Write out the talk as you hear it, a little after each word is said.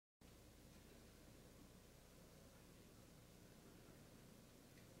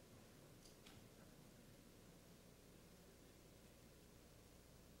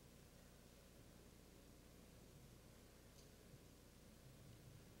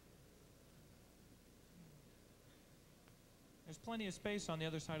There's plenty of space on the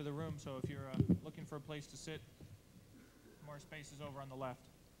other side of the room, so if you're looking for a place to sit, more space is over on the left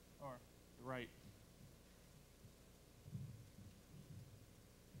or the right.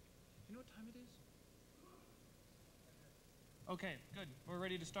 Do you know what time it is? Okay, good. We're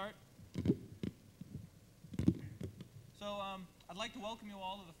ready to start. So I'd like to welcome you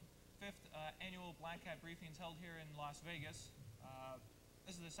all to the 5th annual Black Hat briefings held here in Las Vegas.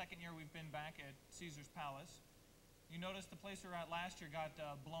 This is the second year we've been back at Caesar's Palace. You notice the place we were at last year got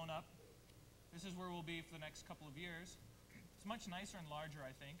blown up. This is where we'll be for the next couple of years. It's much nicer and larger,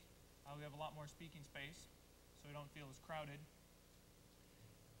 I think. We have a lot more speaking space, so we don't feel as crowded.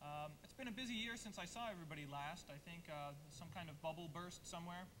 It's been a busy year since I saw everybody last. I think some kind of bubble burst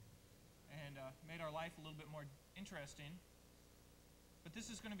somewhere and made our life a little bit more interesting. But this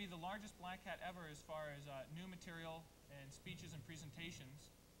is going to be the largest Black Hat ever as far as new material and speeches and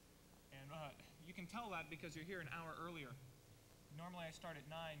presentations. And you can tell that because you're here an hour earlier. Normally I start at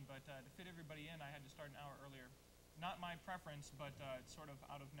 9, but to fit everybody in, I had to start an hour earlier. Not my preference, but it's sort of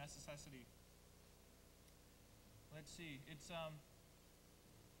out of necessity. Let's see. It's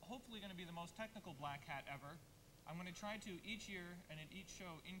hopefully going to be the most technical Black Hat ever. I'm going to try to, each year and at each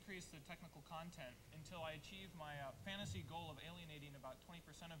show, increase the technical content until I achieve my fantasy goal of alienating about 20%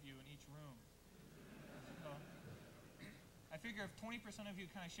 of you in each room. So, I figure if 20% of you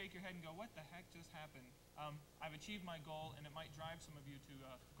kind of shake your head and go, what the heck just happened? I've achieved my goal, and it might drive some of you to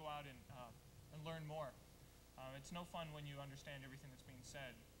go out and learn more. It's no fun when you understand everything that's being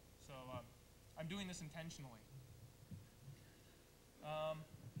said. So I'm doing this intentionally.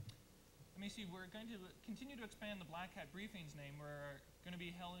 Let me see, we're going to continue to expand the Black Hat Briefings name. We're going to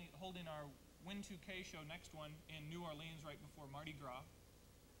be holding our Win 2K show, next one, in New Orleans right before Mardi Gras.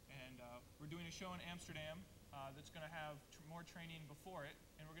 And we're doing a show in Amsterdam that's going to have more training before it.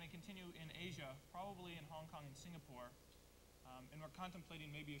 And we're going to continue in Asia, probably in Hong Kong and Singapore. And we're contemplating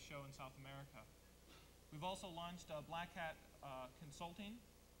maybe a show in South America. We've also launched Black Hat Consulting.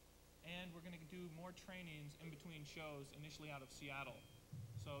 And we're going to do more trainings in between shows, initially out of Seattle.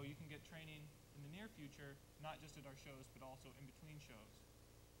 So you can get training in the near future, not just at our shows, but also in between shows.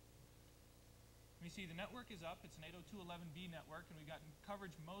 Let me see, the network is up. It's an 802.11b network, and we've gotten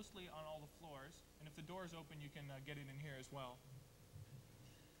coverage mostly on all the floors. And if the door is open, you can get it in here as well.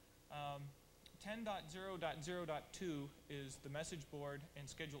 10.0.0.2 is the message board and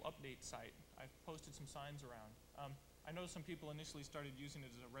schedule update site. I've posted some signs around. I know some people initially started using it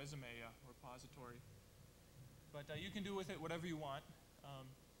as a resume repository. But you can do with it whatever you want.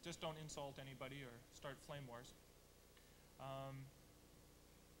 Just don't insult anybody or start flame wars.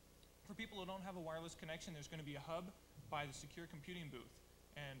 For people who don't have a wireless connection, there's going to be a hub by the secure computing booth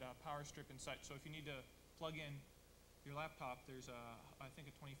and power strip and such. So if you need to plug in your laptop, there's I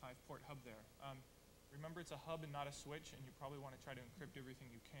think a 25-port hub there. Remember, it's a hub and not a switch, and you probably want to try to encrypt everything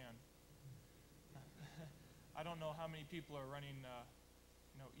you can. I don't know how many people are running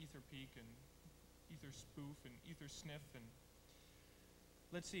EtherPeek and EtherSpoof and EtherSniff and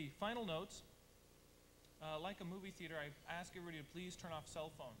let's see, final notes. Like a movie theater, I ask everybody to please turn off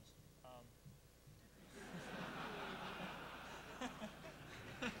cell phones.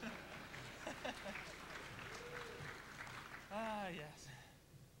 Yes.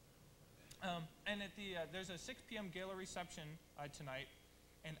 And at there's a 6 p.m. gala reception tonight,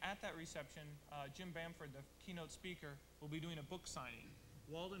 and at that reception, Jim Bamford, the keynote speaker, will be doing a book signing.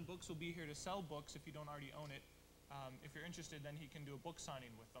 Walden Books will be here to sell books if you don't already own it. If you're interested, then he can do a book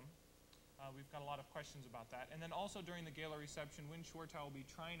signing with them. We've got a lot of questions about that. And then also during the gala reception, Win Schwartau will be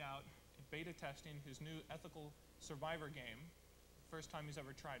trying out, beta testing, his new ethical survivor game. First time he's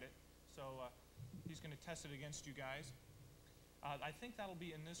ever tried it. So he's going to test it against you guys. I think that'll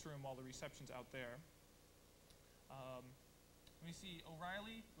be in this room while the reception's out there. Let me see,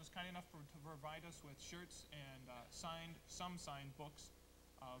 O'Reilly was kind enough to provide us with shirts and some signed books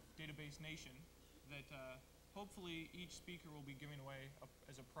of Database Nation that hopefully each speaker will be giving away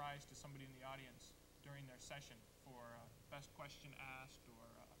as a prize to somebody in the audience during their session for best question asked or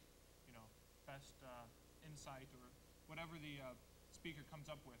best insight or whatever the speaker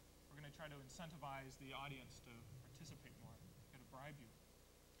comes up with. We're going to try to incentivize the audience to participate more, going to bribe you.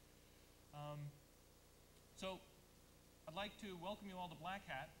 So I'd like to welcome you all to Black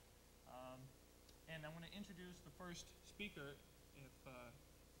Hat, and I'm going to introduce the first speaker if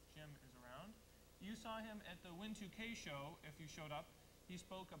Jim is around. You saw him at the Win 2K show if you showed up. He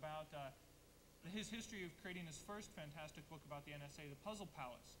spoke about his history of creating his first fantastic book about the NSA, The Puzzle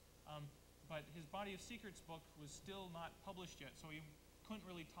Palace. But his Body of Secrets book was still not published yet, so he couldn't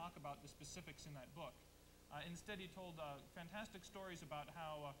really talk about the specifics in that book. Instead, he told fantastic stories about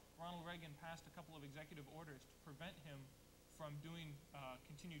how Ronald Reagan passed a couple of executive orders to prevent him from doing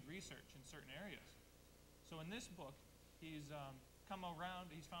continued research in certain areas. So in this book, he's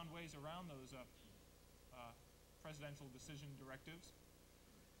found ways around those presidential decision directives,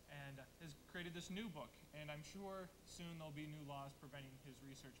 and has created this new book. And I'm sure soon there'll be new laws preventing his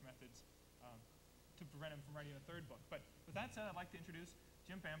research methods to prevent him from writing a third book. But with that said, I'd like to introduce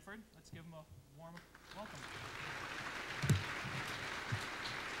Jim Bamford. Let's give him a warm welcome.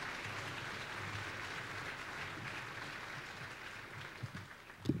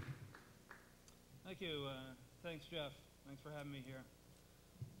 Thank you. Thanks, Jeff. Thanks for having me here.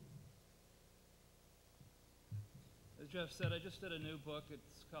 As Jeff said, I just did a new book.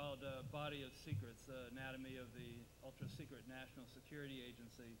 It's called Body of Secrets, Anatomy of the Ultra-Secret National Security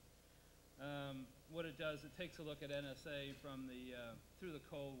Agency. What it does, it takes a look at NSA from through the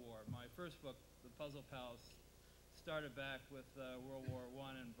Cold War. My first book, The Puzzle Palace, started back with World War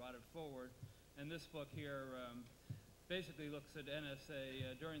I and brought it forward. And this book here basically looks at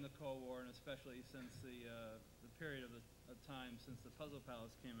NSA during the Cold War, and especially since the period of time since the Puzzle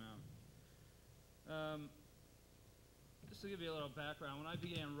Palace came out. Just to give you a little background, when I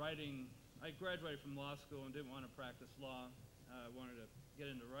began writing, I graduated from law school and didn't want to practice law. I wanted to get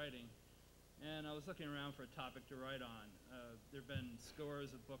into writing. And I was looking around for a topic to write on. There have been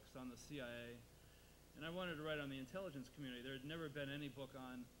scores of books on the CIA, and I wanted to write on the intelligence community. There had never been any book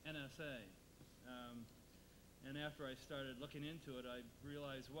on NSA. And after I started looking into it, I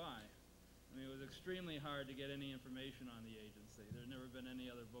realized why. I mean, it was extremely hard to get any information on the agency. There had never been any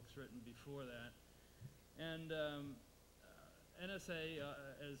other books written before that. And NSA,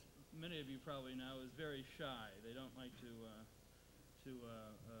 as many of you probably know, is very shy. They don't like to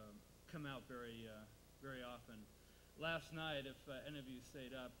come out very often. Last night, if any of you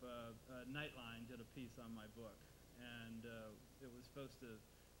stayed up, Nightline did a piece on my book, and it was supposed to.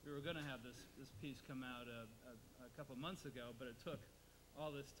 We were going to have this piece come out a couple months ago, but it took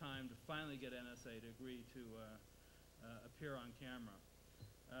all this time to finally get NSA to agree to appear on camera.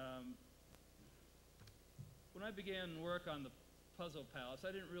 When I began work on the Puzzle Palace,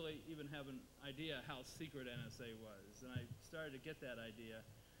 I didn't really even have an idea how secret NSA was, and I started to get that idea,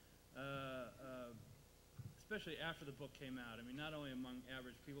 especially after the book came out. I mean, not only among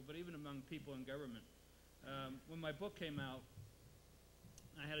average people, but even among people in government. When my book came out,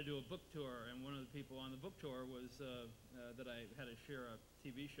 I had to do a book tour, and one of the people on the book tour was that I had to share a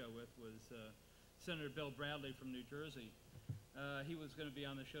TV show with was Senator Bill Bradley from New Jersey. He was going to be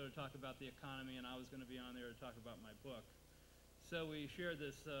on the show to talk about the economy, and I was going to be on there to talk about my book. So we shared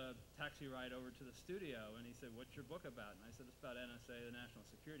this taxi ride over to the studio, and he said, "What's your book about?" And I said, "It's about NSA, the National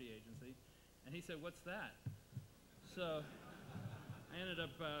Security Agency." And he said, "What's that?" So I ended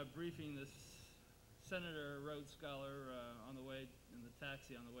up briefing this Senator Rhodes Scholar on the way in the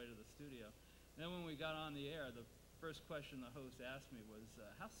taxi on the way to the studio. And then when we got on the air, the first question the host asked me was,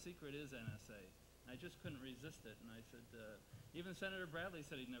 "How secret is NSA?" And I just couldn't resist it, and I said, even Senator Bradley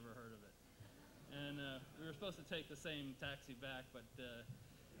said he'd never heard of it. And we were supposed to take the same taxi back, but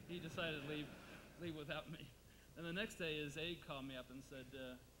he decided to leave without me. And the next day, his aide called me up and said,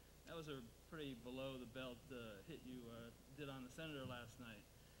 "That was a pretty below-the-belt hit you did on the senator last night."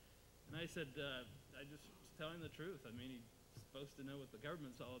 And I said, I just was telling the truth. I mean, he's supposed to know what the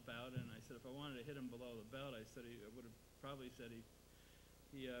government's all about. And I said, if I wanted to hit him below the belt, I said I would have probably said he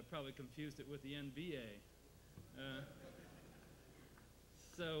probably confused it with the NBA.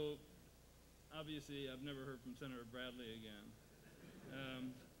 So obviously, I've never heard from Senator Bradley again.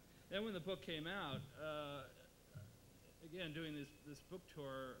 Then when the book came out, again, doing this book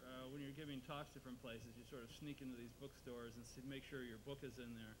tour, when you're giving talks different places, you sort of sneak into these bookstores and make sure your book is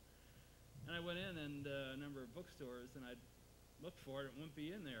in there. And I went in and a number of bookstores, and I'd look for it, it wouldn't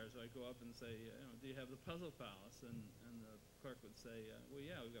be in there. So I'd go up and say, "Do you have the Puzzle Palace?" And the clerk would say, "Well,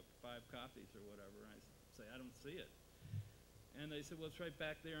 yeah, we've got 5 copies or whatever." And I'd say, "I don't see it." And they said, "Well, it's right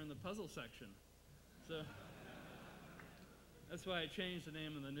back there in the puzzle section." So that's why I changed the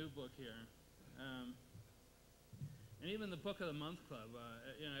name of the new book here. And even the Book of the Month Club,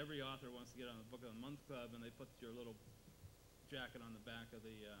 every author wants to get on the Book of the Month Club, and they put your little jacket on the back of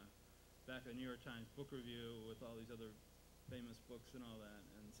the New York Times Book Review with all these other famous books and all that.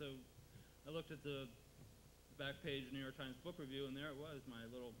 And so I looked at the back page of New York Times Book Review, and there it was, my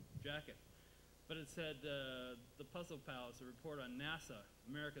little jacket. But it said, "The Puzzle Palace, a report on NASA,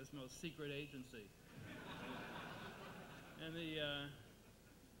 America's most secret agency." And the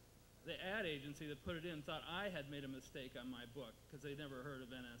ad agency that put it in thought I had made a mistake on my book because they'd never heard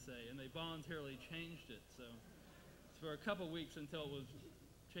of NSA, and they voluntarily changed it. So for a couple weeks until it was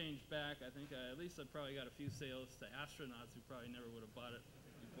changed back, I think at least I probably got a few sales to astronauts who probably never would have bought it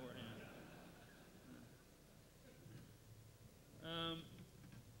beforehand.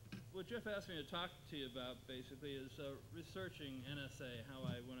 what Jeff asked me to talk to you about basically is researching NSA, how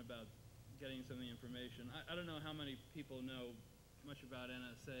I went about getting some of the information. I don't know how many people know much about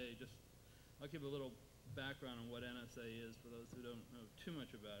NSA. Just I'll give a little background on what NSA is for those who don't know too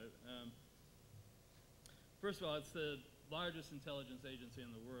much about it. First of all, it's the largest intelligence agency in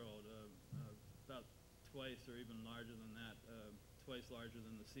the world, about twice or even larger than that, twice larger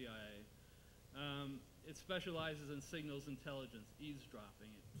than the CIA. It specializes in signals intelligence, eavesdropping.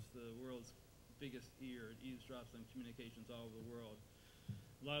 It's the world's biggest ear. It eavesdrops on communications all over the world.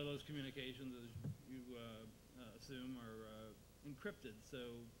 A lot of those communications, as you assume, are encrypted.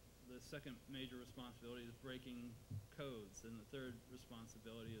 So the second major responsibility is breaking codes, and the third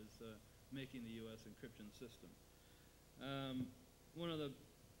responsibility is making the U.S. encryption system. One of the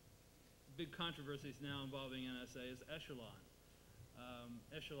big controversies now involving NSA is Echelon.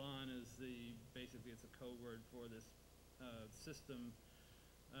 Echelon is basically it's a code word for this system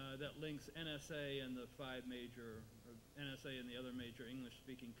that links NSA and the NSA and the other major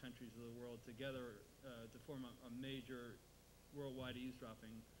English-speaking countries of the world together to form a major worldwide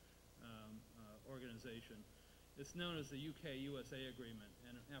eavesdropping organization. It's known as the UK-USA agreement,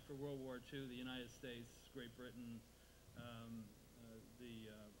 and after World War II, the United States, Great Britain, the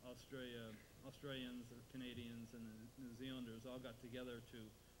Australians, the Canadians, and the New Zealanders all got together to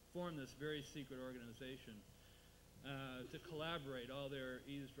form this very secret organization to collaborate all their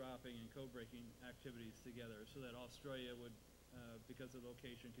eavesdropping and code-breaking activities together, so that Australia would, because of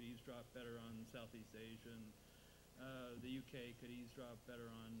location, could eavesdrop better on Southeast Asia, and the UK could eavesdrop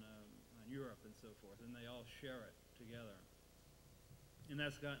better on Europe and so forth, and they all share it together. And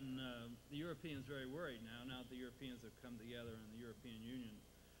that's gotten the Europeans very worried now that the Europeans have come together in the European Union.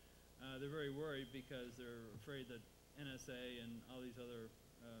 They're very worried because they're afraid that NSA and all these other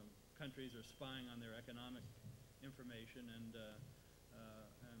countries are spying on their economic information and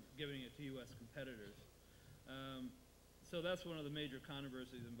giving it to U.S. competitors. So that's one of the major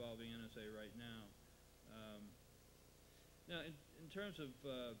controversies involving NSA right now. Now, in terms of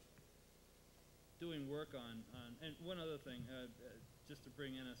doing work on and one other thing, just to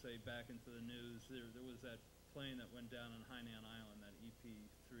bring NSA back into the news, there was that plane that went down on Hainan Island, that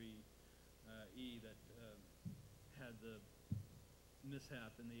EP-3E that had the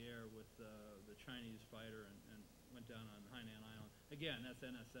mishap in the air with the Chinese fighter and went down on Hainan Island. Again, that's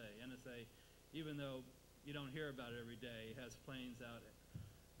NSA. NSA, even though you don't hear about it every day, has planes out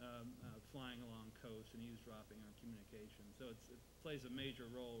flying along coasts and eavesdropping on communication. So it plays a major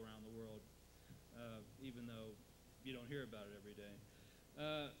role around the world, even though you don't hear about it every day.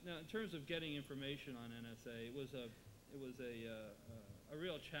 Now, in terms of getting information on NSA, it was a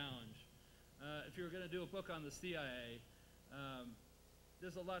real challenge. If you were going to do a book on the CIA,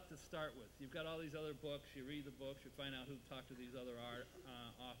 there's a lot to start with. You've got all these other books. You read the books. You find out who talked to these other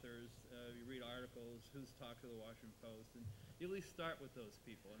authors. You read articles, who's talked to the Washington Post, and you at least start with those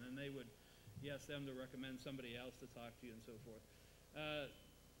people, and then you ask them to recommend somebody else to talk to you and so forth.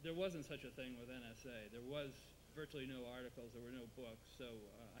 There wasn't such a thing with NSA. There was virtually no articles. There were no books. So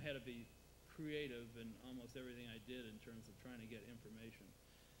I had to be creative in almost everything I did in terms of trying to get information.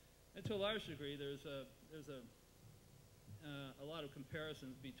 And to a large degree, there's a lot of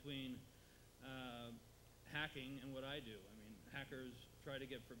comparisons between hacking and what I do. I mean, hackers try to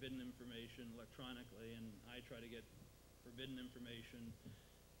get forbidden information electronically, and I try to get forbidden information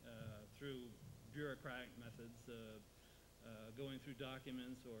through bureaucratic methods, going through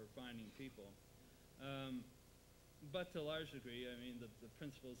documents or finding people. But to a large degree, I mean, the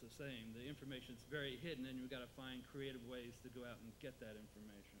principle is the same. The information's very hidden, and you've got to find creative ways to go out and get that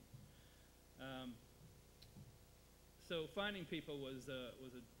information. So finding people was a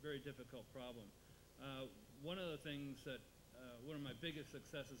very difficult problem. One of the things that, one of my biggest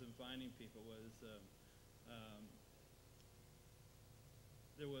successes in finding people was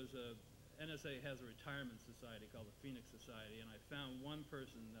NSA has a retirement society called the Phoenix Society, and I found one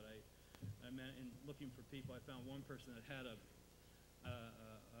person that I met in looking for people. I found one person that had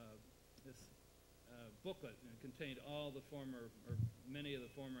this booklet, and it contained all the former, or many of the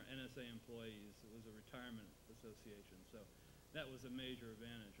former NSA employees. It was a retirement association, so that was a major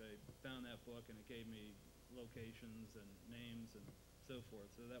advantage. I found that book, and it gave me locations and names and so forth.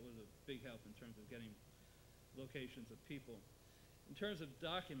 So that was a big help in terms of getting locations of people. In terms of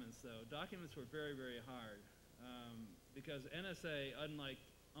documents, though, documents were very, very hard because NSA, unlike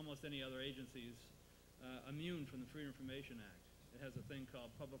almost any other agencies, immune from the Freedom of Information Act. It has a thing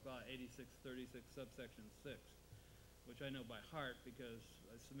called Public Law 8636, subsection 6, which I know by heart because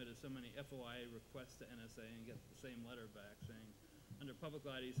I submitted so many FOIA requests to NSA and get the same letter back saying, under Public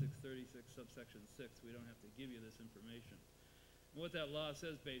Law 8636, subsection 6, we don't have to give you this information. And what that law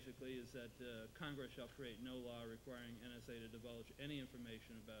says basically is that Congress shall create no law requiring NSA to divulge any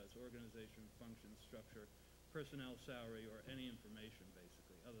information about its organization, function, structure, personnel, salary, or any information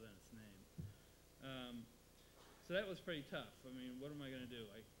basically, other than its name. So that was pretty tough. I mean, what am I going to do?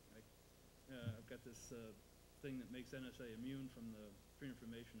 I've got this thing that makes NSA immune from the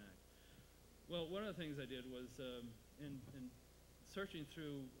Pre-Information Act. Well, one of the things I did was in searching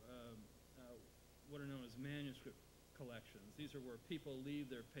through what are known as manuscript collections. These are where people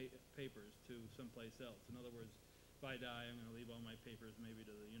leave their papers to someplace else. In other words, if I die, I'm going to leave all my papers maybe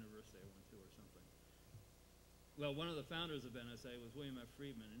to the university I went to or something. Well, one of the founders of NSA was William F.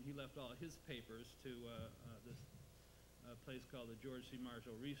 Friedman, and he left all his papers to this place called the George C.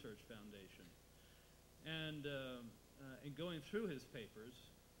 Marshall Research Foundation. And in going through his papers,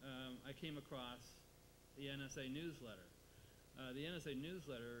 I came across the NSA newsletter. The NSA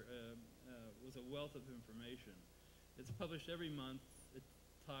newsletter was a wealth of information. It's published every month. It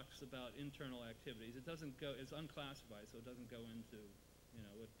talks about internal activities. It doesn't go, it's unclassified, so it doesn't go into, you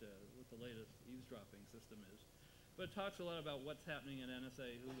know, what the latest eavesdropping system is. But it talks a lot about what's happening at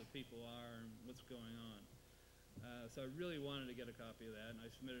NSA, who the people are, and what's going on. So I really wanted to get a copy of that, and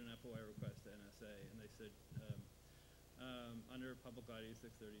I submitted an FOI request to NSA, and they said, under Public ID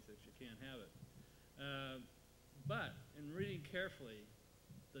 636, you can't have it. But in reading carefully,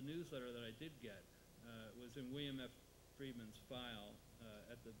 the newsletter that I did get was in William F. Friedman's file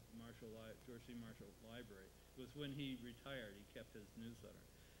at the George C. Marshall Library. It was when he retired, he kept his newsletter.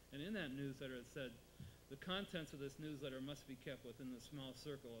 And in that newsletter it said, the contents of this newsletter must be kept within the small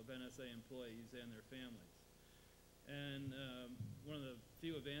circle of NSA employees and their families. And one of the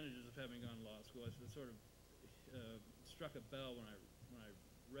few advantages of having gone to law school is it sort of struck a bell when I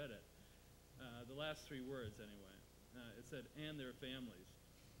read it. The last three words, anyway. It said, and their families.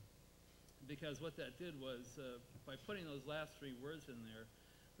 Because what that did was, by putting those last three words in there,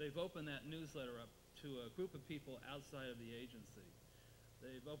 they've opened that newsletter up to a group of people outside of the agency.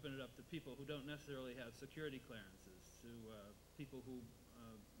 They've opened it up to people who don't necessarily have security clearances, to people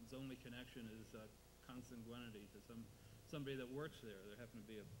whose only connection is consanguinity to somebody that works there. There happen to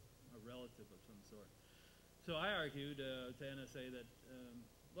be a relative of some sort. So I argued to NSA that,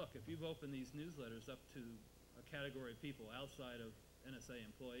 look, if you've opened these newsletters up to a category of people outside of NSA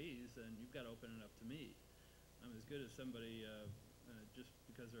employees, then you've got to open it up to me. I'm as good as somebody just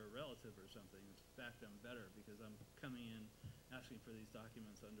because they're a relative or something. In fact, I'm better because I'm coming in asking for these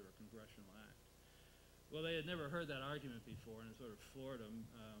documents under a congressional act. Well, they had never heard that argument before, and it sort of floored them.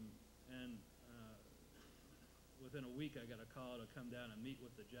 And within a week, I got a call to come down and meet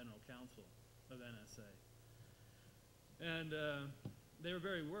with the general counsel of NSA. And they were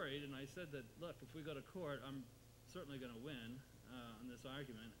very worried, and I said that, look, if we go to court, I'm certainly going to win on this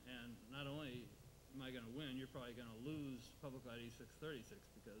argument, and not only am I going to win, you're probably going to lose Public ID 636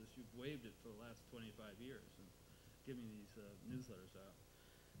 because you've waived it for the last 25 years and giving these newsletters out.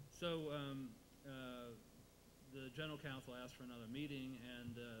 So the general counsel asked for another meeting,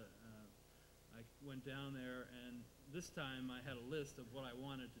 and I went down there, and this time I had a list of what I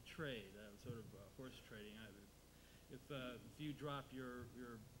wanted to trade, sort of horse trading. If you drop your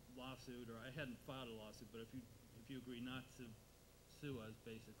lawsuit, or I hadn't filed a lawsuit, but if you agree not to sue us,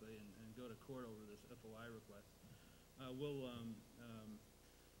 basically, and go to court over this FOI request, we'll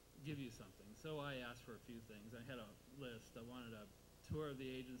give you something. So I asked for a few things. I had a list. I wanted a tour of the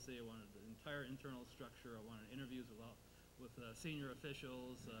agency. I wanted the entire internal structure. I wanted interviews with senior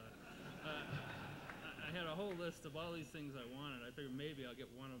officials. I had a whole list of all these things I wanted. I figured maybe I'll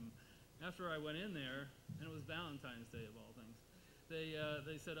get one of them. After I went in there, and it was Valentine's Day of all things,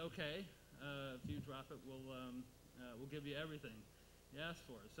 they said, okay, if you drop it, we'll give you everything you asked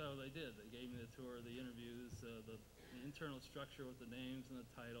for. So they did. They gave me the tour, the interviews, the internal structure with the names and the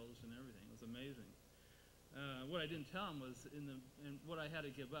titles and everything. It was amazing. What I didn't tell them was, and what I had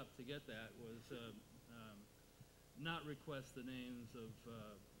to give up to get that was not request the names of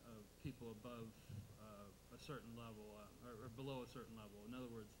people above a certain level or below a certain level. In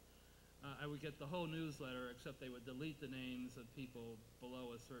other words, I would get the whole newsletter, except they would delete the names of people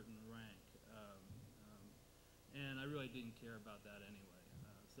below a certain rank. And I really didn't care about that anyway.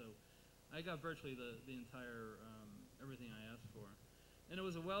 So I got virtually the entire, everything I asked for. And it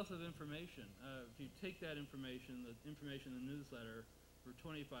was a wealth of information. If you take that information, the information in the newsletter for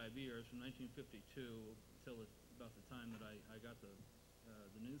 25 years, from 1952 until about the time that I got the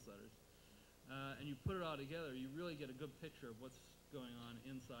newsletters, and you put it all together, you really get a good picture of what's going on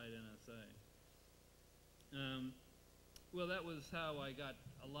inside NSA. Well, that was how I got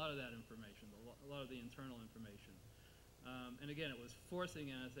a lot of that information, a lot of the internal information. And again, it was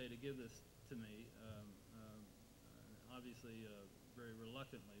forcing NSA to give this to me. obviously very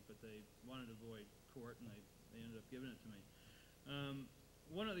reluctantly, but they wanted to avoid court, and they ended up giving it to me.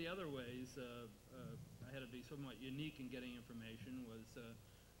 One of the other ways I had to be somewhat unique in getting information was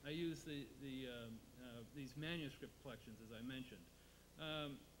I used these manuscript collections, as I mentioned.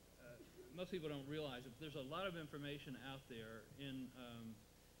 Most people don't realize it, but there's a lot of information out there in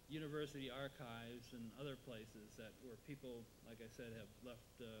university archives and other places where people, like I said, have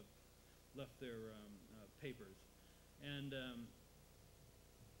left their papers. And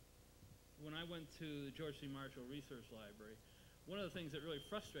when I went to the George C. Marshall Research Library, one of the things that really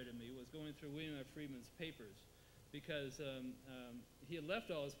frustrated me was going through William F. Friedman's papers, because he had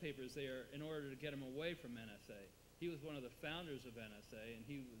left all his papers there in order to get him away from NSA. He was one of the founders of NSA, and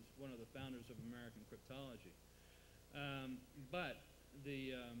he was one of the founders of American cryptology. But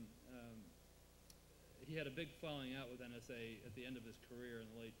he had a big falling out with NSA at the end of his career in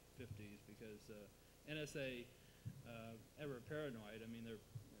the late 50s, because NSA, ever paranoid, I mean, they're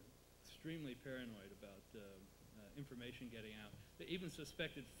extremely paranoid about information getting out. They even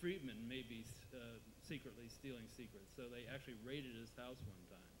suspected Friedman may be secretly stealing secrets, so they actually raided his house one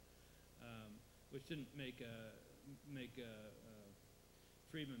time, which didn't make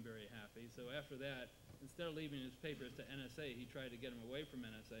Friedman very happy. So after that, instead of leaving his papers to NSA, he tried to get him away from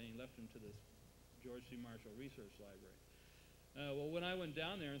NSA, and he left him to this George C. Marshall Research Library. Well, when I went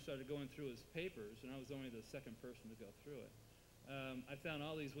down there and started going through his papers, and I was only the second person to go through it, I found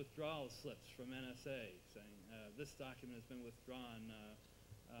all these withdrawal slips from NSA saying this document has been withdrawn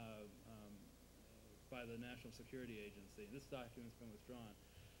by the National Security Agency. This document's been withdrawn.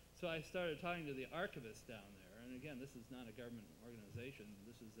 So I started talking to the archivist down there, and again, this is not a government organization.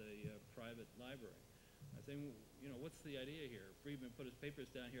 This is a private library. I was saying, you know, what's the idea here? Friedman put his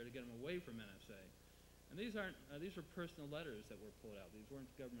papers down here to get him away from NSA. And these were personal letters that were pulled out. These weren't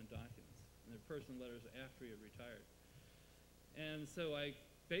government documents. And they're personal letters after he had retired. And so I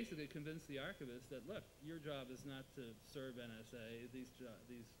basically convinced the archivist that, look, your job is not to serve NSA. These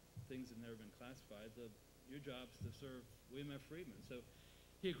things have never been classified. Your job is to serve William F. Friedman. So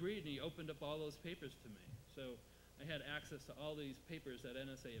he agreed, and he opened up all those papers to me. So I had access to all these papers that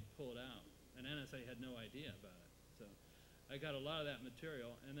NSA had pulled out, and NSA had no idea about it. So I got a lot of that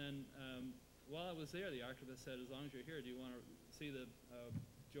material. And then while I was there, the archivist said, as long as you're here, do you want to see the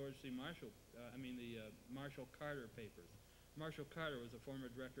George C. Marshall, the Marshall Carter papers? Marshall Carter was a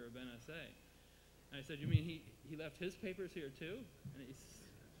former director of NSA. And I said, you mean he left his papers here too? And he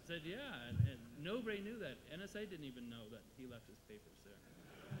said, yeah, and nobody knew that. NSA didn't even know that he left his papers there.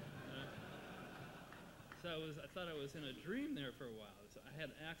 So I thought I was in a dream there for a while. So I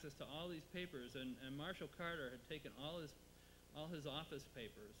had access to all these papers, and Marshall Carter had taken all his office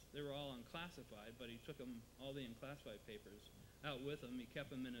papers. They were all unclassified, but he took all the unclassified papers out with him. He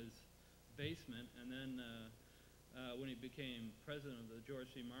kept them in his basement, and then when he became president of the George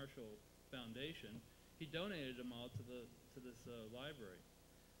C. Marshall Foundation, he donated them all to this library.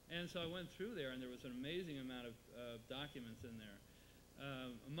 And so I went through there, and there was an amazing amount of documents in there.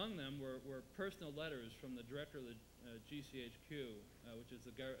 Among them were personal letters from the director of the GCHQ, which is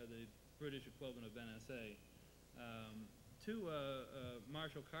the British equivalent of NSA, to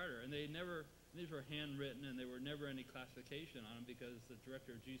Marshall Carter. And these were handwritten, and there were never any classification on them, because the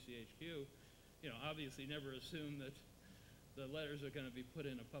director of GCHQ, obviously never assumed that the letters are going to be put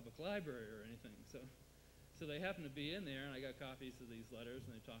in a public library or anything. So they happened to be in there, and I got copies of these letters,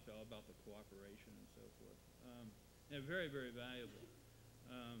 and they talked all about the cooperation and so forth. They're very, very valuable.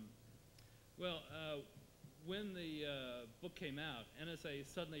 When the book came out, NSA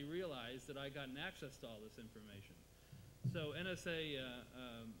suddenly realized that I'd gotten access to all this information. So NSA,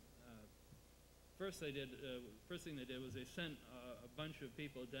 first thing they did was they sent a bunch of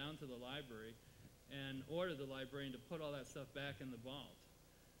people down to the library and ordered the librarian to put all that stuff back in the vault.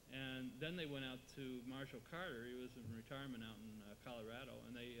 And then they went out to Marshall Carter. He was in retirement out in Colorado,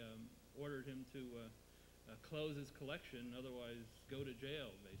 and they ordered him to close his collection, otherwise go to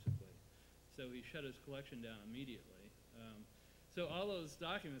jail, basically. So he shut his collection down immediately. So all those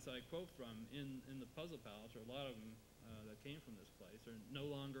documents I quote from in the Puzzle Palace, or a lot of them that came from this place, are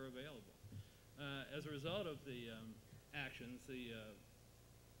no longer available. As a result of the actions, the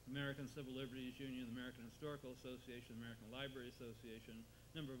American Civil Liberties Union, the American Historical Association, the American Library Association,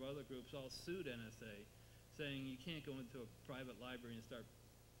 a number of other groups all sued NSA, saying you can't go into a private library and start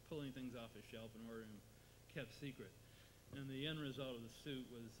pulling things off a shelf and ordering them kept secret. And the end result of the suit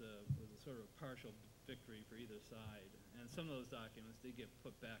was a sort of a partial victory for either side. And some of those documents did get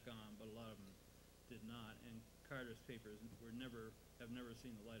put back on, but a lot of them did not. And Carter's papers have never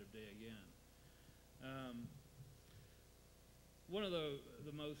seen the light of day again. One of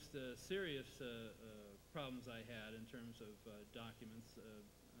the most serious problems I had in terms of documents.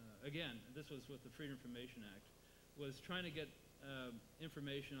 Again, this was with the Freedom of Information Act, was trying to get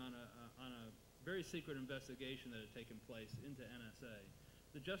information on a very secret investigation that had taken place into NSA.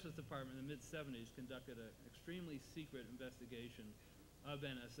 The Justice Department in the mid-'70s conducted an extremely secret investigation of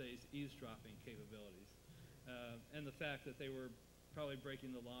NSA's eavesdropping capabilities, and the fact that they were probably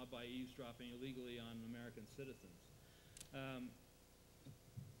breaking the law by eavesdropping illegally on American citizens.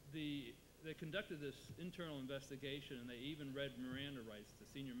 They conducted this internal investigation, and they even read Miranda rights to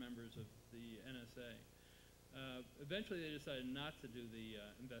senior members of the NSA. Eventually, they decided not to do the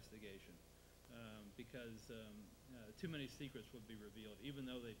investigation because too many secrets would be revealed, even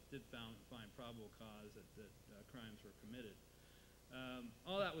though they did find probable cause that crimes were committed.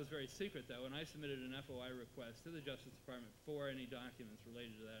 All that was very secret, though, and I submitted an FOI request to the Justice Department for any documents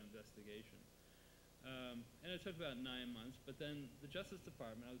related to that investigation. And it took about 9 months, but then the Justice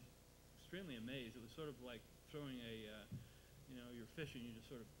Department, I was extremely amazed. It was sort of like throwing you're fishing, you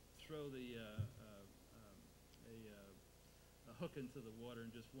just sort of throw a hook into the water and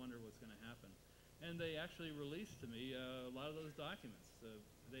just wonder what's going to happen. And they actually released to me a lot of those documents.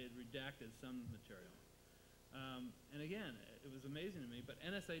 They had redacted some material. And again, it was amazing to me, but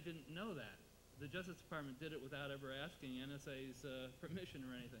NSA didn't know that. The Justice Department did it without ever asking NSA's permission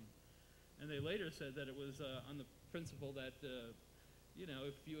or anything. And they later said that it was on the principle that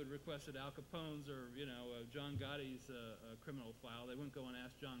if you had requested Al Capone's or, John Gotti's criminal file, they wouldn't go and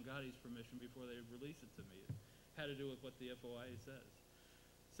ask John Gotti's permission before they release it to me. It had to do with what the FOIA says.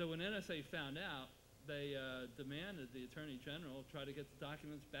 So when NSA found out, they demanded the Attorney General try to get the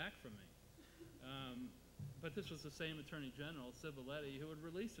documents back from me. But this was the same Attorney General, Civiletti, who had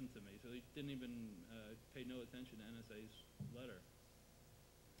released them to me, so he didn't even pay no attention to NSA's letter.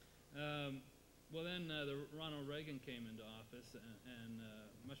 Well, then Ronald Reagan came into office, and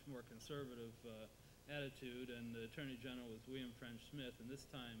much more conservative attitude, and the Attorney General was William French Smith, and this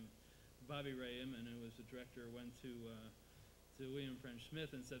time Bobby Ray Inman, who was the director, went to William French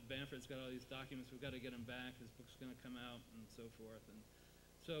Smith and said, Bamford's got all these documents, we've got to get them back, his book's going to come out, and so forth. And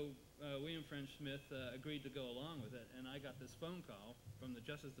so William French Smith agreed to go along with it, and I got this phone call from the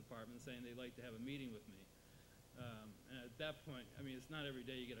Justice Department saying they'd like to have a meeting with me. And at that point, I mean, it's not every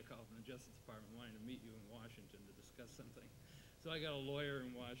day you get a call from the Justice Department wanting to meet you in Washington to discuss something. So I got a lawyer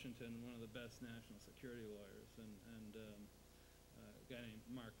in Washington, one of the best national security lawyers, and a guy named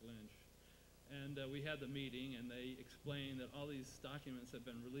Mark Lynch. And we had the meeting, and they explained that all these documents had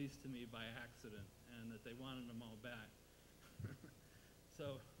been released to me by accident, and that they wanted them all back.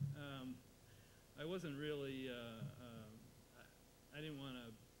 So I wasn't really, I didn't want to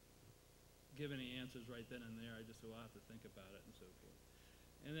give any answers right then and there. I just said, well, I'll have to think about it and so forth.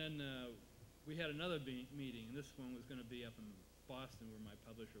 And then we had another meeting, and this one was going to be up in Boston where my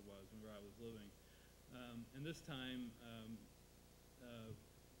publisher was and where I was living. And this time,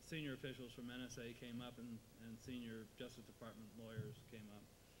 senior officials from NSA came up and senior Justice Department lawyers came up.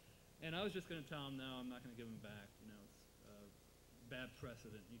 And I was just going to tell them, no, I'm not going to give them back. It's bad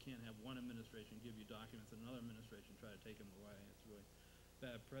precedent. You can't have one administration give you documents and another administration try to take them away. It's really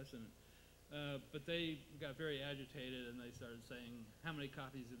bad precedent. But they got very agitated, and they started saying, how many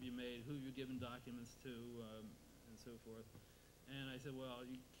copies have you made, who have you given documents to, and so forth. And I said, well,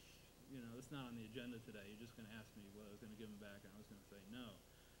 it's not on the agenda today. You're just going to ask me whether I was going to give them back, and I was going to say no.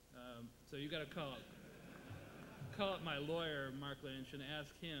 So you got to call up my lawyer, Mark Lynch, and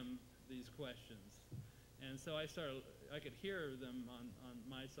ask him these questions. And so I could hear them on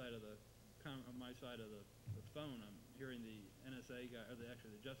my side of the phone. I'm hearing the NSA guy, or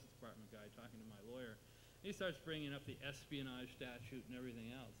actually the Justice Department guy, talking to my lawyer. He starts bringing up the espionage statute and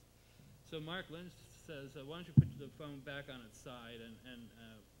everything else. So Mark Lynch says, why don't you put the phone back on its side and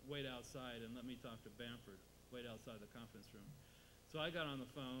wait outside and let me talk to Bamford, wait outside the conference room. So I got on the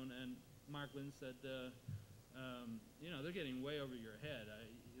phone, and Mark Lynch said, they're getting way over your head.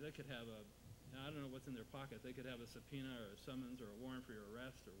 They could have I don't know what's in their pocket. They could have a subpoena or a summons or a warrant for your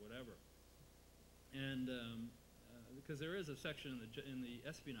arrest or whatever. And because there is a section in the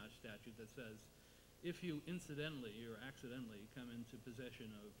espionage statute that says if you incidentally or accidentally come into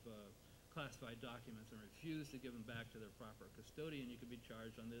possession of classified documents and refuse to give them back to their proper custodian, you could be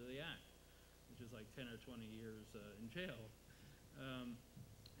charged under the Act, which is like 10 or 20 years in jail.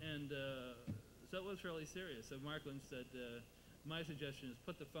 So it was really serious. So Mark Lynch said, my suggestion is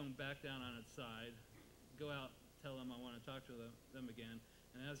put the phone back down on its side, go out, tell them I want to talk to them again,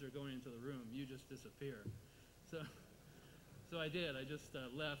 and as they're going into the room, you just disappear. So I did. I just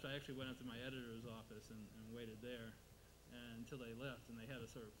left. I actually went up to my editor's office and waited there until they left, and they had to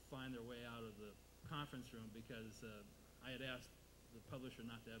sort of find their way out of the conference room because I had asked the publisher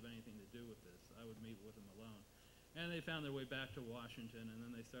not to have anything to do with this. I would meet with them alone. And they found their way back to Washington, and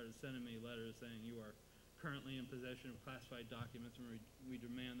then they started sending me letters saying, you are currently in possession of classified documents, and we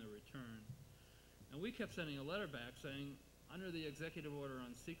demand their return. And we kept sending a letter back saying, under the executive order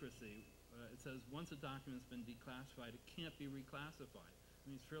on secrecy, it says once a document's been declassified, it can't be reclassified. I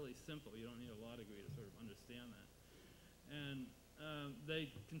mean, it's fairly simple. You don't need a law degree to sort of understand that. And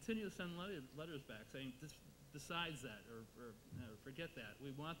they continue to send letters back saying, this decides that, or forget that.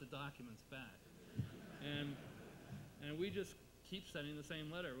 We want the documents back. And we just keep sending the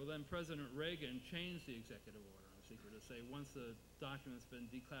same letter. Well, then President Reagan changed the executive order on secret to say once the document's been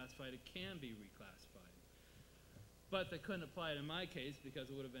declassified, it can be reclassified. But they couldn't apply it in my case because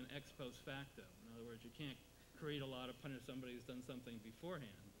it would have been ex post facto. In other words, you can't create a law to punish somebody who's done something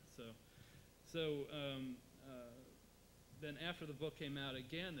beforehand. Then after the book came out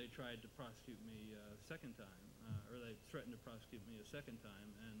again, they tried to prosecute me a second time, or they threatened to prosecute me a second time,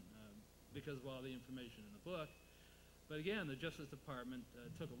 and because of all the information in the book. But again, the Justice Department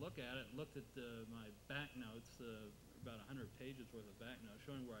took a look at it, looked at my back notes, about 100 pages worth of back notes,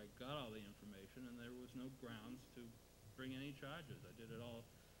 showing where I got all the information, and there was no grounds to bring any charges. I did it all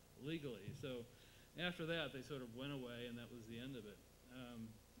legally. So after that, they sort of went away, and that was the end of it.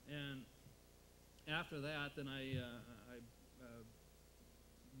 And after that, then I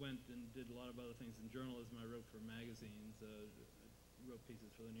went and did a lot of other things in journalism. I wrote for magazines, wrote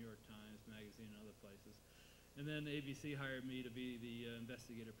pieces for the New York Times Magazine and other places. And then ABC hired me to be the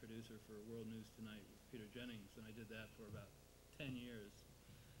investigative producer for World News Tonight with Peter Jennings, and I did that for about 10 years.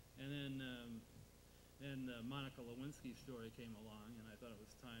 And then Monica Lewinsky's story came along, and I thought it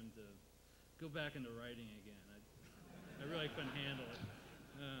was time to go back into writing again. I really couldn't handle it.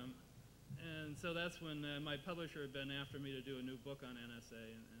 And so that's when my publisher had been after me to do a new book on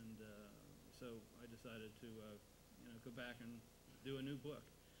NSA, and so I decided to go back and do a new book.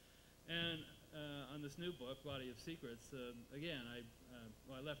 And on this new book, Body of Secrets, again, I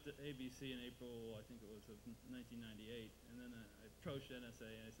left ABC in April, I think it was, of 1998, and then I approached NSA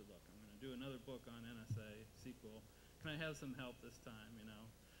and I said, look, I'm going to do another book on NSA, sequel. Can I have some help this time, you know?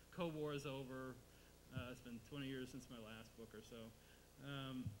 Cold War is over. It's been 20 years since my last book or so.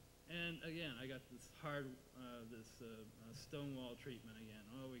 And again, I got this stonewall treatment again.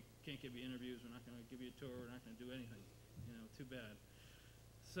 Oh, we can't give you interviews. We're not going to give you a tour. We're not going to do anything. You know, too bad.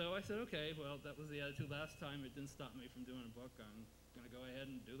 So I said, okay, well, that was the attitude last time. It didn't stop me from doing a book. I'm going to go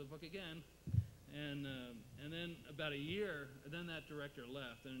ahead and do the book again. And then about a year, then that director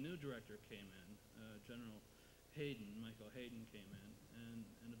left, and a new director came in, General Hayden, Michael Hayden came in,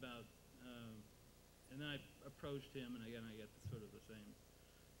 and then I approached him, and again, I got sort of the same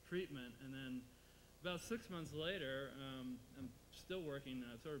treatment. And then about 6 months later, I'm still working,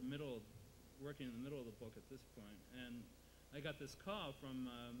 sort of working in the middle of the book at this point, and I got this call from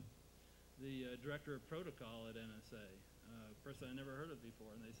the director of protocol at NSA, a person I never heard of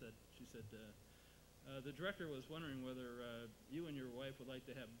before, and she said, the director was wondering whether you and your wife would like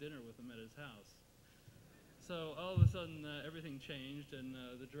to have dinner with him at his house. So all of a sudden, everything changed, and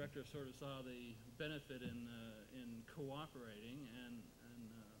the director sort of saw the benefit in cooperating, and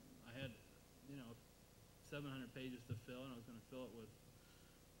I had, 700 pages to fill, and I was going to fill it with,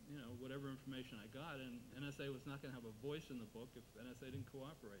 whatever information I got, and NSA was not going to have a voice in the book if NSA didn't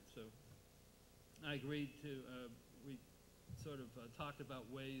cooperate. So I agreed to, we sort of talked about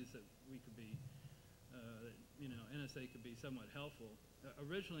ways that we could be, NSA could be somewhat helpful.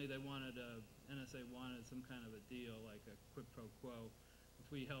 Originally, NSA wanted some kind of a deal, like a quid pro quo. If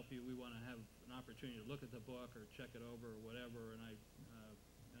we help you, we want to have an opportunity to look at the book or check it over or whatever, and I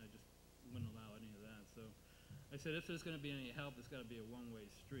just wouldn't allow any of that. So I said, if there's going to be any help, it's got to be a one-way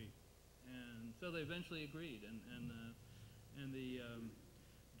street. And so they eventually agreed, and the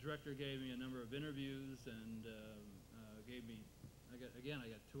director gave me a number of interviews and gave me, I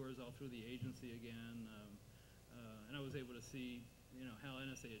got tours all through the agency again, and I was able to see, how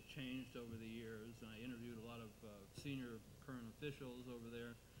NSA had changed over the years, and I interviewed a lot of senior current officials over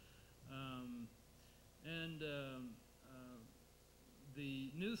there.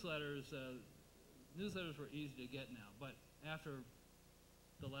 The newsletters were easy to get now, but after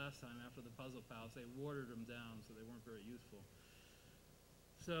the last time, after the Puzzle Palace, they watered them down, so they weren't very useful.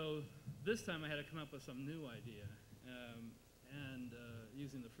 So this time I had to come up with some new idea,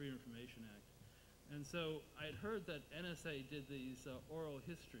 using the Freedom of Information Act. And so I had heard that NSA did these oral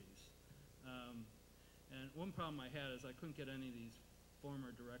histories. And one problem I had is I couldn't get any of these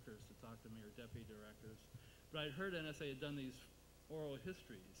former directors to talk to me, or deputy directors. But I'd heard NSA had done these oral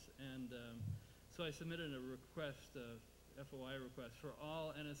histories. And so I submitted a request, FOI request, for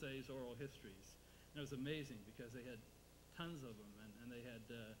all NSA's oral histories. And it was amazing because they had tons of them. And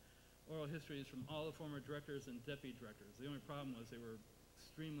oral histories from all the former directors and deputy directors. The only problem was they were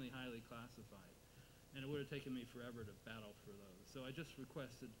extremely highly classified, and it would have taken me forever to battle for those. So I just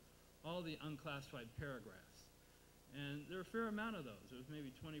requested all the unclassified paragraphs. And there are a fair amount of those. There was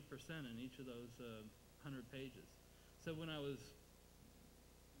maybe 20% in each of those 100 pages. So when I was,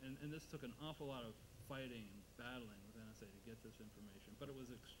 and this took an awful lot of fighting and battling with NSA to get this information, but it was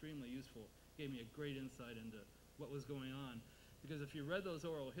extremely useful. It gave me a great insight into what was going on. Because if you read those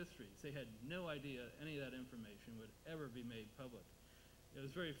oral histories, they had no idea any of that information would ever be made public. It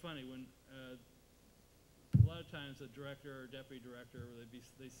was very funny when a lot of times a director or deputy director,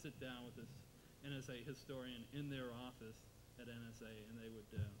 they sit down with this NSA historian in their office at NSA, and they would,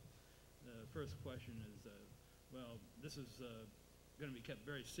 the first question is, well, this is going to be kept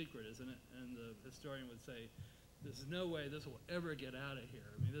very secret, isn't it? And the historian would say, there's no way this will ever get out of here.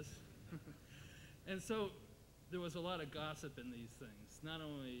 I mean, this, and so there was a lot of gossip in these things, not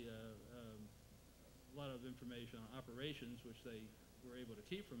only a lot of information on operations, which they were able to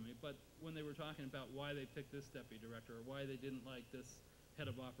keep from me, but when they were talking about why they picked this deputy director or why they didn't like this head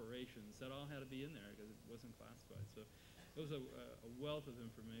of operations, that all had to be in there because it wasn't classified. So it was a wealth of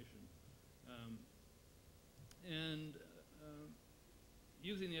information.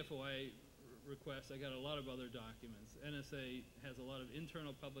 Using the FOI request, I got a lot of other documents. NSA has a lot of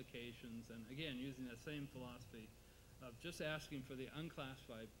internal publications, and again, using that same philosophy of just asking for the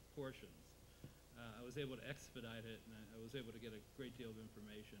unclassified portions. I was able to expedite it, and I was able to get a great deal of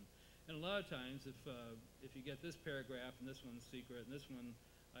information. And a lot of times, if you get this paragraph, and this one's secret, and this one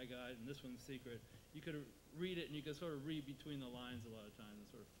I got, and this one's secret, you could read it, and you could sort of read between the lines a lot of times and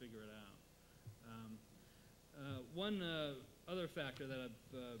sort of figure it out. One other factor that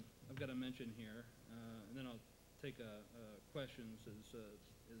I've got to mention here, and then I'll take questions,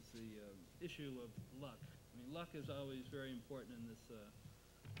 is the issue of luck. I mean, luck is always very important in this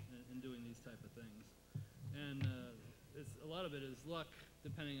in doing these type of things, and a lot of it is luck,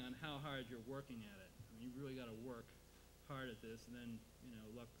 depending on how hard you're working at it. I mean, you really got to work hard at this, and then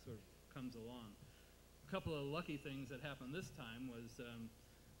luck sort of comes along. A couple of lucky things that happened this time was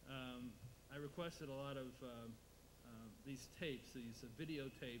I requested a lot of these tapes, these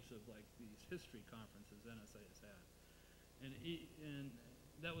videotapes of like these history conferences NSA has had, and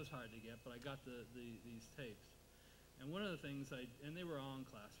that was hard to get, but I got these tapes. And one of the things and they were all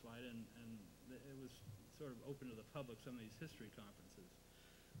unclassified, and it was sort of open to the public, some of these history conferences.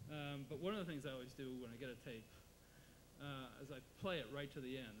 But one of the things I always do when I get a tape is I play it right to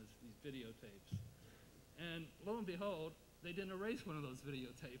the end, these videotapes. And lo and behold, they didn't erase one of those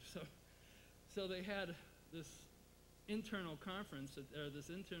videotapes. So they had this internal conference, or this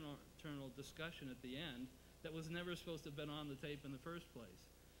internal discussion at the end that was never supposed to have been on the tape in the first place.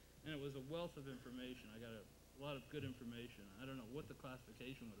 And it was a wealth of information. I got a lot of good information. I don't know what the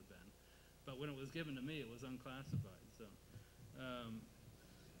classification would have been, but when it was given to me, it was unclassified. So,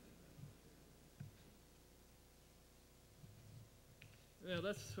 yeah,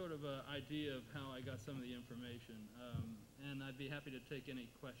 that's sort of an idea of how I got some of the information. And I'd be happy to take any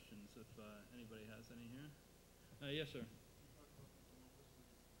questions if anybody has any here. Yes, sir.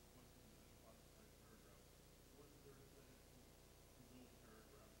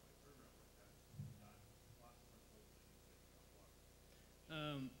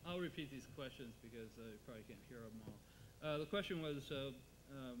 I'll repeat these questions because I probably can't hear them all. The question was,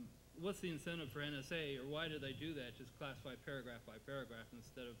 what's the incentive for NSA, or why do they do that, just classify paragraph by paragraph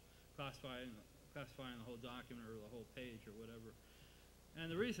instead of classifying the whole document or the whole page or whatever? And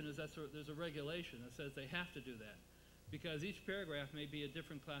the reason is that there's a regulation that says they have to do that because each paragraph may be a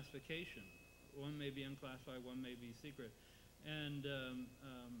different classification. One may be unclassified, one may be secret. And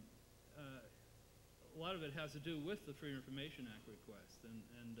a lot of it has to do with the Freedom of Information Act request,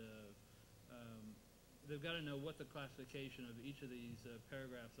 and they've got to know what the classification of each of these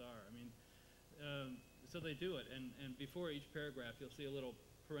paragraphs are. I mean, so they do it, and before each paragraph, you'll see a little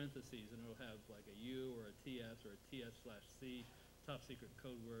parentheses, and it'll have like a U or a TS or a TS/C, top secret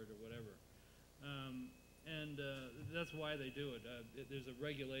code word or whatever. And that's why they do it. There's a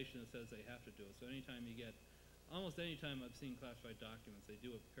regulation that says they have to do it. So almost any time I've seen classified documents, they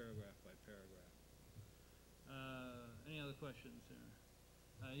do it paragraph by paragraph. Any other questions here?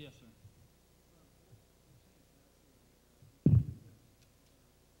 Yes, sir.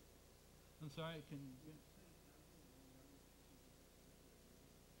 I'm sorry,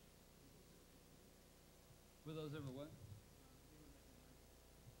 were those ever what?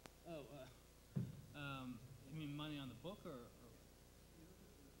 Oh, you mean money on the book or?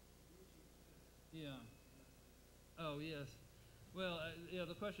 Yeah. Oh, yes. Well, yeah,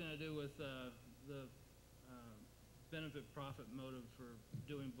 the question had to do with the benefit profit motive for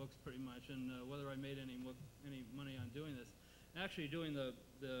doing books pretty much, and whether I made any money on doing this. Actually, doing the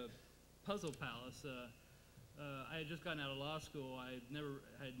Puzzle Palace, I had just gotten out of law school. I had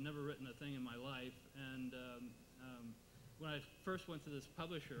never written a thing in my life, and when I first went to this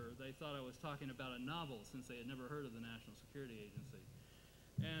publisher, they thought I was talking about a novel since they had never heard of the National Security Agency.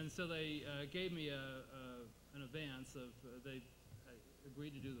 And so they gave me an advance of, they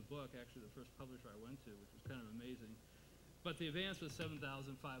agreed to do the book, actually the first publisher I went to, which was kind of amazing. But the advance was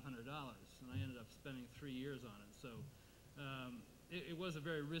 $7,500, and I ended up spending 3 years on it. So it was a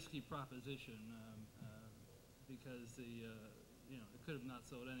very risky proposition because it could have not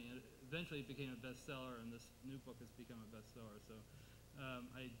sold any. Eventually it became a bestseller, and this new book has become a bestseller. So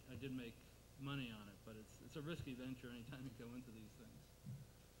I did make money on it, but it's a risky venture anytime you go into these things.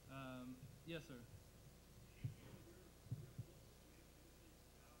 Yes, sir.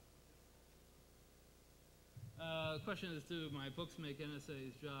 The question is, do my books make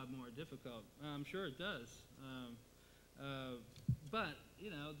NSA's job more difficult? I'm sure it does. But,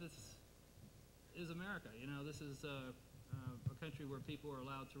 this is America. This is a country where people are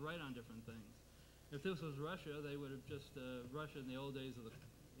allowed to write on different things. If this was Russia, they would have just, Russia in the old days of the,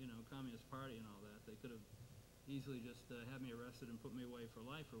 Communist Party and all that, they could have easily just had me arrested and put me away for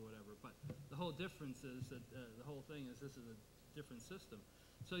life or whatever. But the whole difference is that the whole thing is this is a different system.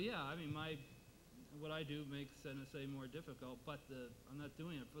 So yeah, I mean, what I do makes NSA more difficult, but I'm not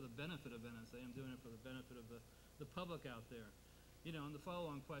doing it for the benefit of NSA. I'm doing it for the benefit of the public out there. And the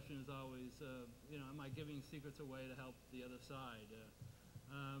follow-on question is always, am I giving secrets away to help the other side?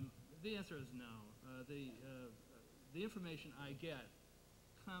 The answer is no. The information I get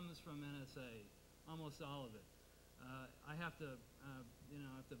comes from NSA, almost all of it. I have to,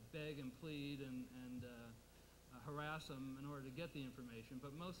 beg and plead and harass them in order to get the information,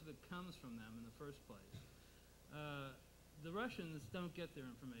 but most of it comes from them in the first place. The Russians don't get their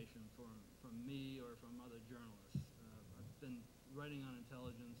information from me or from other journalists. I've been writing on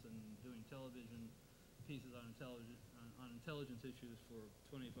intelligence and doing television pieces on intelligence issues for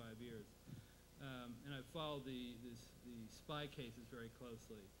 25 years. And I've followed the spy cases very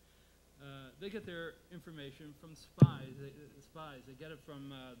closely. They get their information from spies. They get it from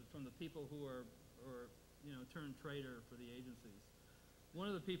the people who are turned traitor for the agencies.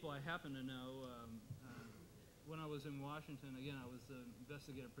 One of the people I happen to know, when I was in Washington, again, I was the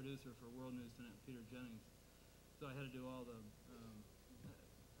investigative producer for World News Tonight, Peter Jennings. So I had to do a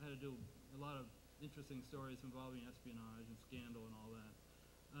lot of interesting stories involving espionage and scandal and all that.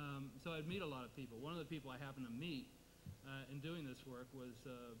 So I'd meet a lot of people. One of the people I happened to meet in doing this work was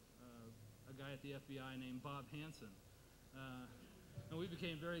a guy at the FBI named Bob Hansen. And we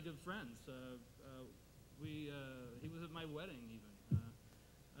became very good friends. He was at my wedding even.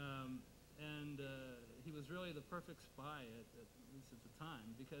 And he was really the perfect spy, at least at the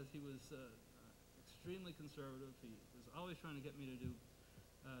time, because he was extremely conservative. He was always trying to get me to do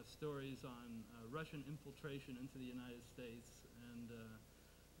stories on Russian infiltration into the United States, and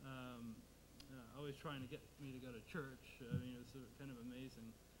always trying to get me to go to church. I mean, it was kind of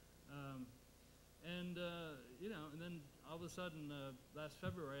amazing. And then all of a sudden, last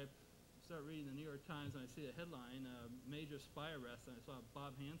February, I start reading the New York Times, and I see a headline, major spy arrest, and I saw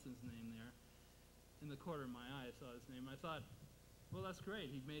Bob Hansen's name there. In the corner of my eye, I saw his name. I thought, well, that's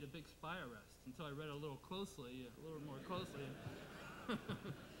great. He made a big spy arrest. Until I read it a little more closely.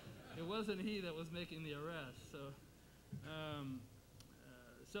 It wasn't he that was making the arrest. So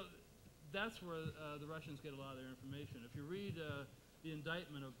that's where the Russians get a lot of their information. If you read the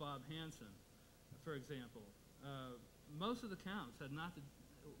indictment of Bob Hansen, for example, most of the counts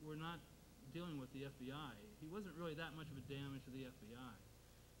were not dealing with the FBI. He wasn't really that much of a damage to the FBI.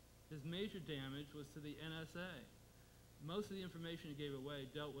 His major damage was to the NSA. Most of the information he gave away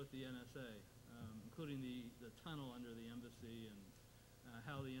dealt with the NSA, including the tunnel under the embassy and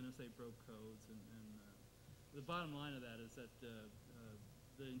how the NSA broke codes. And the bottom line of that is that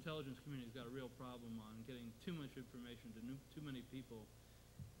the intelligence community has got a real problem on getting too much information to too many people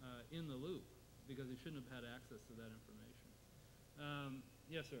in the loop, because they shouldn't have had access to that information.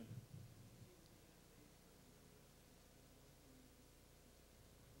 Yes, sir.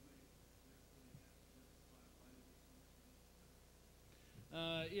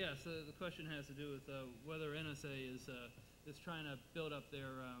 Yes, the question has to do with whether NSA is trying to build up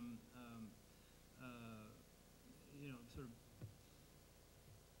their, sort of.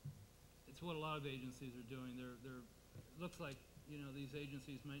 It's what a lot of agencies are doing. It looks like these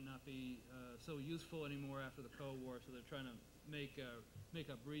agencies might not be so useful anymore after the Cold War, so they're trying to make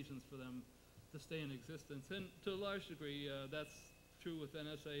up reasons for them to stay in existence. And to a large degree, that's true with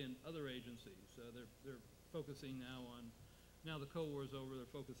NSA and other agencies. They're focusing now the Cold War is over,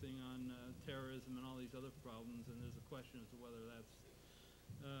 they're focusing on terrorism and all these other problems, and there's a question as to whether that's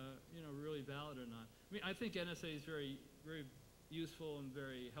really valid or not. I mean, I think NSA is very, very useful and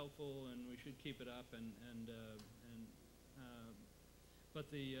very helpful, and we should keep it up. But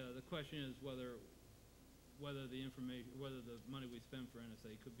the question is whether the money we spend for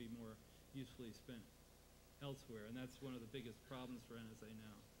NSA could be more usefully spent elsewhere, and that's one of the biggest problems for NSA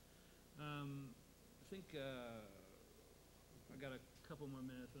now. I think I got a couple more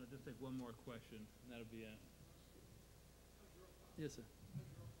minutes, and I'll just take one more question, and that'll be it. Yes, sir.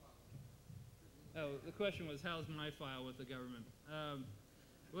 Oh, the question was, how's my file with the government?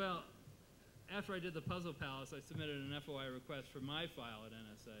 Well, after I did the Puzzle Palace, I submitted an FOI request for my file at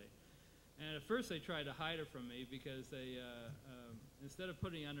NSA. And at first they tried to hide it from me because they, instead of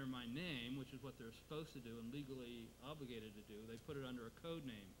putting it under my name, which is what they're supposed to do and legally obligated to do, they put it under a code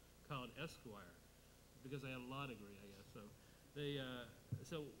name called Esquire, because I had a law degree, I guess. So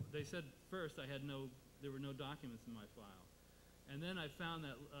they said first there were no documents in my file. And then I found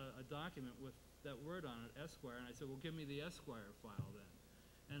that a document with that word on it, Esquire, and I said, well, give me the Esquire file then.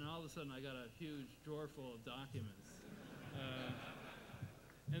 And all of a sudden I got a huge drawer full of documents.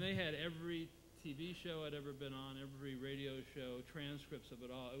 And they had every TV show I'd ever been on, every radio show, transcripts of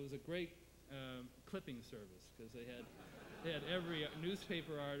it all. It was a great clipping service because they had every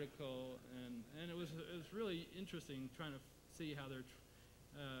newspaper article, and it was really interesting trying to see how they're.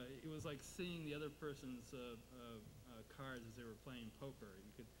 It was like seeing the other person's cards as they were playing poker.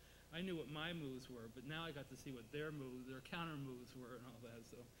 I knew what my moves were, but now I got to see what their counter moves were and all that.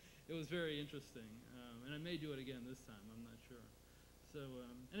 So it was very interesting, and I may do it again this time. I'm not sure. So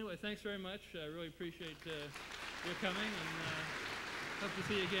anyway, thanks very much. I really appreciate your coming, and hope to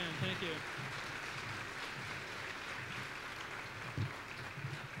see you again. Thank you.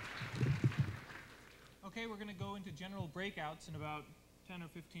 Okay, we're going to go into general breakouts in about 10 or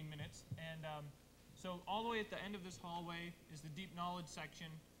 15 minutes. And so all the way at the end of this hallway is the deep knowledge section.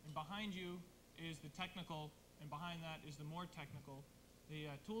 And behind you is the technical, and behind that is the more technical. The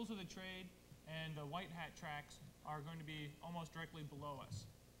tools of the trade and the white hat tracks are going to be almost directly below us.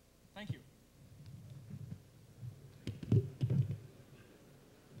 Thank you.